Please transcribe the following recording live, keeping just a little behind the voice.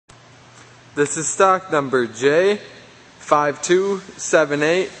This is stock number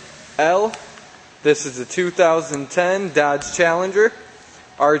J5278L. This is a 2010 Dodge Challenger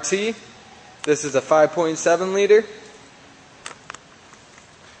RT. This is a 5.7 liter.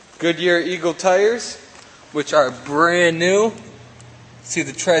 Goodyear Eagle tires, which are brand new. See,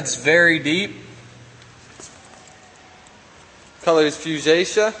 the tread's very deep. Color is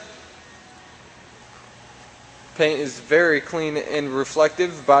fuchsia. Paint is very clean and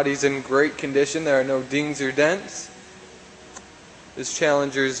reflective. Body's in great condition. There are no dings or dents. This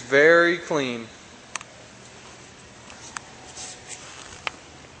Challenger is very clean.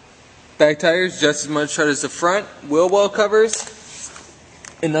 Back tires just as much tread as the front. Wheel well covers.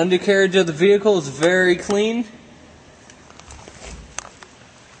 An undercarriage of the vehicle is very clean.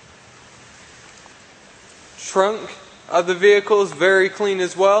 Trunk of the vehicle is very clean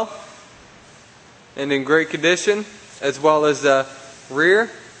as well and in great condition, as well as the rear.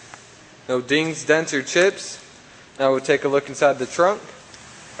 No dings, dents, or chips. Now we'll take a look inside the trunk.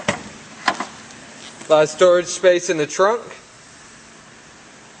 A lot of storage space in the trunk.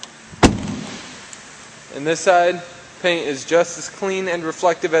 And this side, paint is just as clean and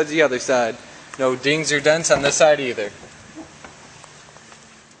reflective as the other side. No dings or dents on this side either.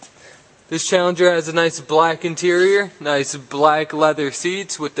 This Challenger has a nice black interior, nice black leather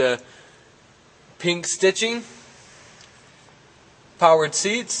seats with the pink stitching, powered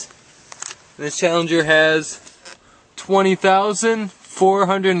seats. This Challenger has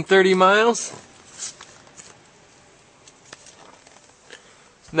 20,430 miles.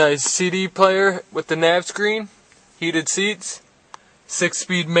 Nice CD player with the nav screen, heated seats,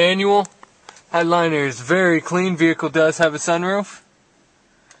 6-speed manual. Headliner is very clean. Vehicle does have a sunroof.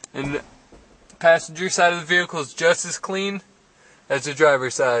 And the passenger side of the vehicle is just as clean as the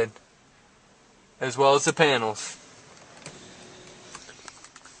driver's side, as well as the panels.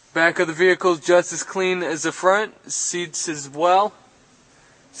 Back of the vehicle is just as clean as the front. Seats as well.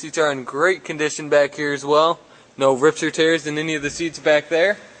 Seats are in great condition back here as well. No rips or tears in any of the seats back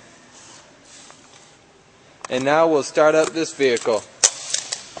there. And now we'll start up this vehicle.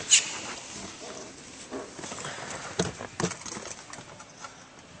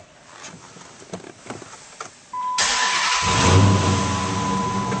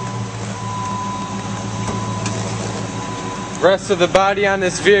 Rest of the body on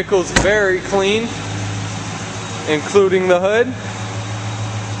this vehicle is very clean, including the hood.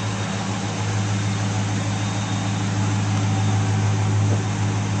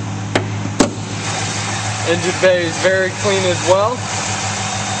 Engine bay is very clean as well.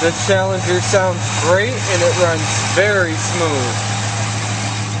 This Challenger sounds great and it runs very smooth.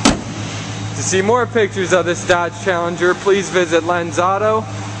 To see more pictures of this Dodge Challenger, please visit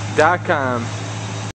lenzauto.com.